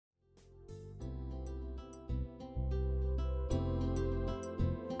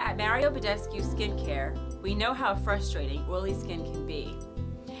Mario Badescu Skincare, we know how frustrating oily skin can be.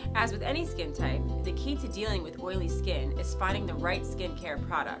 As with any skin type, the key to dealing with oily skin is finding the right skincare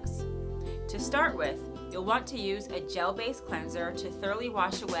products. To start with, you'll want to use a gel-based cleanser to thoroughly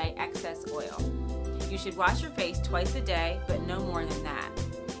wash away excess oil. You should wash your face twice a day, but no more than that.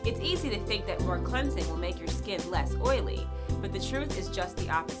 It's easy to think that more cleansing will make your skin less oily, but the truth is just the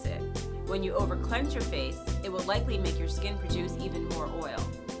opposite. When you over-cleanse your face, it will likely make your skin produce even more oil.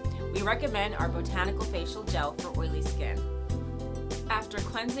 We recommend our botanical facial gel for oily skin. After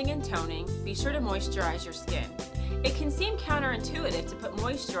cleansing and toning, be sure to moisturize your skin. It can seem counterintuitive to put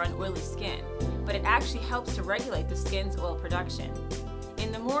moisture on oily skin, but it actually helps to regulate the skin's oil production.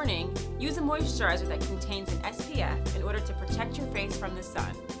 In the morning, use a moisturizer that contains an SPF in order to protect your face from the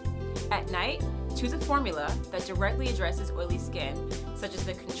sun. At night, choose a formula that directly addresses oily skin, such as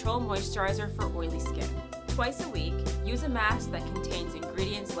the Control Moisturizer for oily skin. Twice a week, use a mask that contains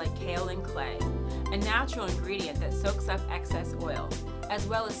ingredients like kaolin clay, a natural ingredient that soaks up excess oil, as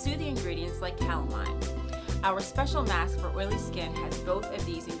well as soothing ingredients like calamine. Our special mask for oily skin has both of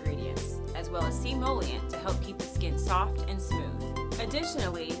these ingredients, as well as emollient to help keep the skin soft and smooth.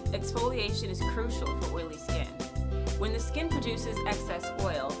 Additionally, exfoliation is crucial for oily skin. When the skin produces excess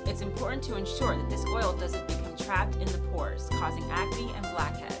oil, it's important to ensure that this oil doesn't become trapped in the pores, causing acne and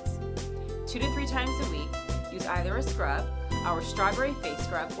blackheads. 2 to 3 times a week, use either a scrub, our strawberry face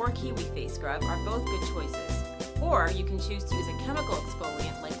scrub or kiwi face scrub are both good choices, or you can choose to use a chemical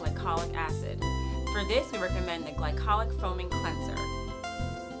exfoliant like glycolic acid. For this, we recommend the glycolic foaming cleanser.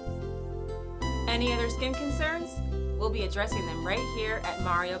 Any other skin concerns? We'll be addressing them right here at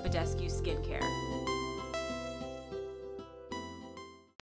Mario Badescu Skincare.